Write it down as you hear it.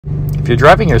you're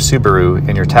driving your Subaru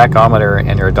and your tachometer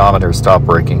and your odometer stop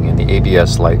working and the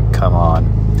ABS light come on,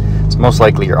 it's most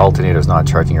likely your alternator is not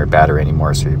charging your battery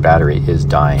anymore, so your battery is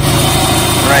dying.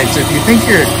 Right, so if you think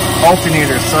your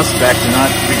alternator is suspect and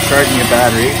not recharging your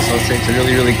battery, so let's say it's a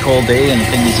really, really cold day and the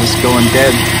thing is just going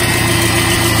dead,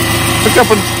 hook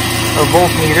up a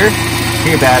voltmeter to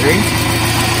your battery,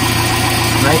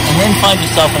 right, and then find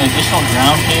yourself an additional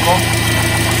ground cable.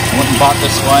 I went and bought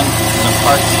this one in a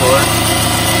parts store.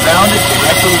 Ground it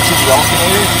directly to the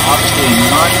alternator, obviously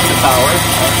not to the power,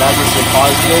 that is the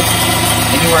positive.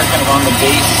 Anywhere kind of on the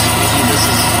base, usually this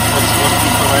is what's supposed to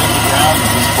be providing the ground,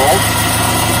 is this bolt.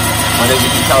 But as you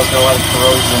can tell, it's got a lot of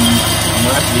corrosion on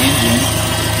the rest of the engine.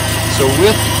 So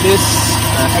with this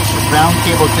extra ground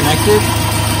cable connected,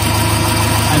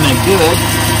 and then good,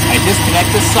 I disconnect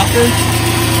this sucker,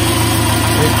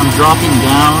 right, I'm dropping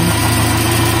down.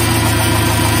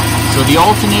 So the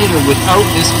alternator without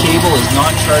this cable is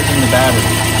not charging the battery,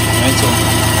 right? So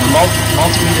the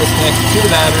multimeter is connected to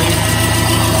the battery,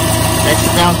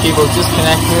 extra ground cable is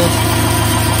disconnected,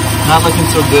 not looking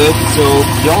so good. So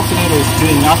the alternator is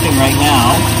doing nothing right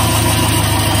now,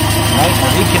 right?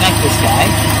 I'll reconnect this guy.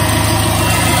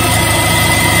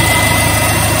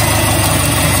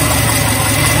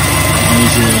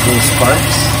 There's your little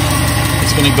sparks.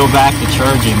 It's going to go back to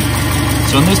charging.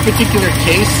 So in this particular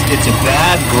case, it's a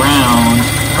bad ground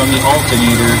from the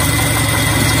alternator.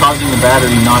 It's causing the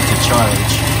battery not to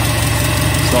charge.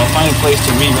 So I'll find a place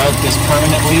to reroute this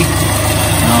permanently.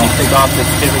 And I'll take off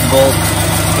this pivot bolt,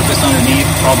 put this underneath,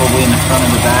 probably in the front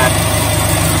and the back,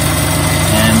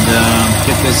 and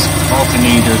get this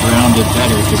alternator grounded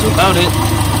better, because without it,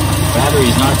 the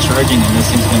battery is not charging and this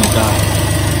thing's going to die.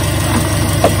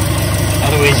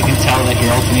 Other ways you can tell that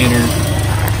your alternator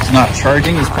is not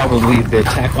charging is probably the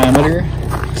tachometer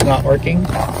is not working,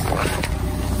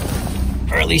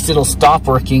 or at least it'll stop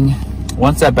working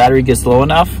once that battery gets low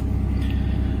enough.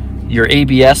 Your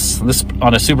ABS, this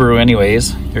on a Subaru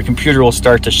anyways, your computer will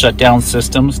start to shut down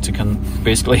systems to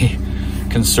basically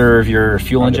conserve your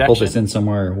fuel injection. To pull this in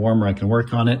somewhere warmer I can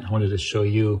work on it. I wanted to show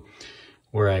you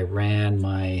where I ran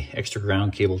my extra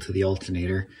ground cable to the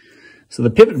alternator. So the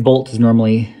pivot bolt is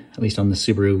normally, at least on the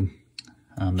Subaru,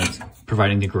 that's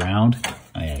providing the ground.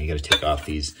 Oh yeah, you got to take off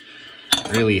these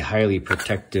really highly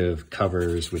protective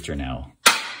covers, which are now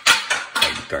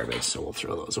garbage, so we'll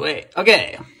throw those away.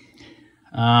 Okay.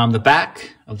 The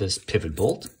back of this pivot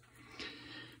bolt,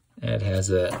 it has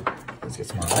a, let's get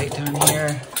some more light down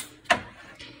here,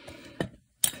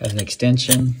 has an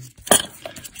extension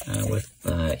with,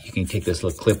 you can take this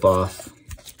little clip off,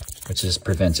 which just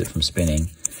prevents it from spinning.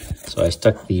 So I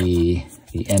stuck the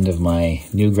end of my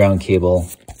new ground cable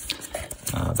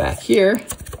back here,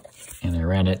 and I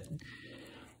ran it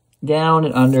down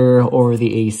and under over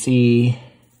the AC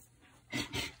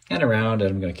and around, and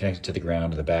I'm going to connect it to the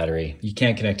ground of the battery. You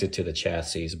can't connect it to the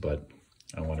chassis, but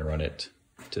I want to run it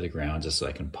to the ground just so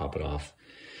I can pop it off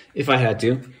if I had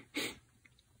to.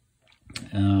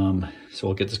 So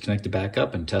we'll get this connected back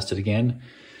up and test it again.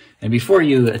 And before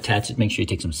you attach it, make sure you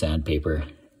take some sandpaper,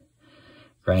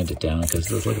 grind it down, because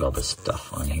look at all this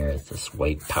stuff on here. It's this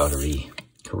white powdery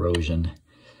corrosion.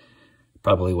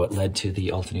 Probably what led to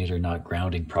the alternator not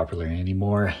grounding properly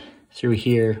anymore through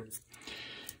here.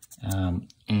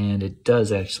 And it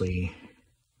does actually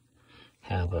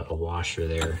have a washer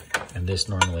there, and this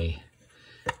normally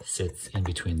sits in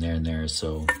between there and there,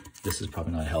 so this is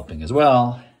probably not helping as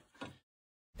well.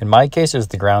 In my case, it's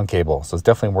the ground cable, so it's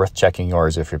definitely worth checking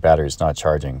yours if your battery is not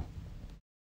charging.